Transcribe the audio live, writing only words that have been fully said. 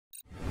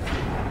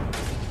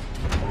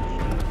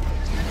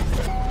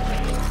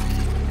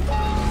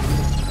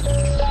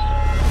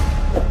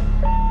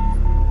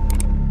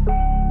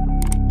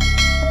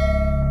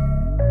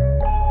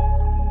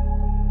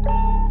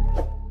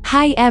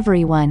Hi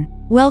everyone,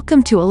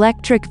 welcome to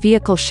Electric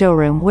Vehicle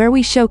Showroom, where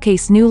we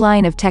showcase new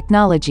line of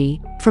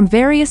technology from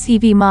various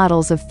EV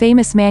models of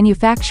famous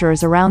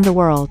manufacturers around the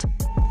world.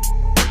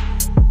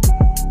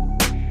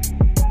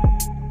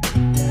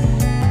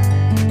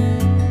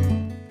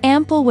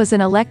 Ampol was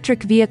an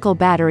electric vehicle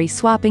battery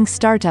swapping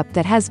startup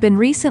that has been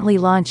recently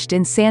launched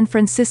in San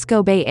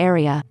Francisco Bay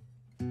Area.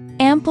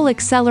 Ampol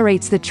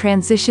accelerates the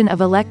transition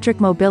of electric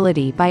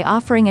mobility by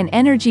offering an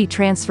energy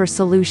transfer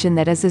solution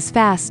that is as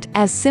fast,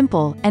 as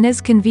simple, and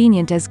as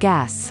convenient as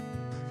gas.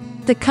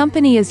 The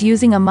company is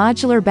using a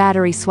modular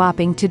battery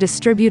swapping to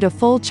distribute a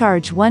full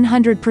charge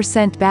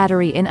 100%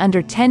 battery in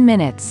under 10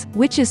 minutes,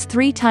 which is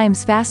 3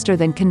 times faster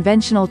than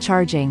conventional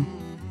charging.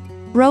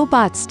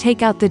 Robots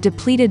take out the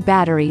depleted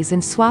batteries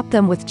and swap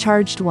them with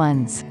charged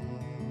ones.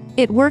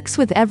 It works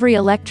with every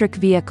electric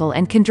vehicle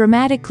and can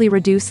dramatically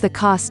reduce the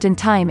cost and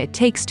time it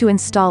takes to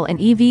install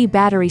an EV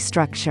battery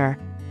structure.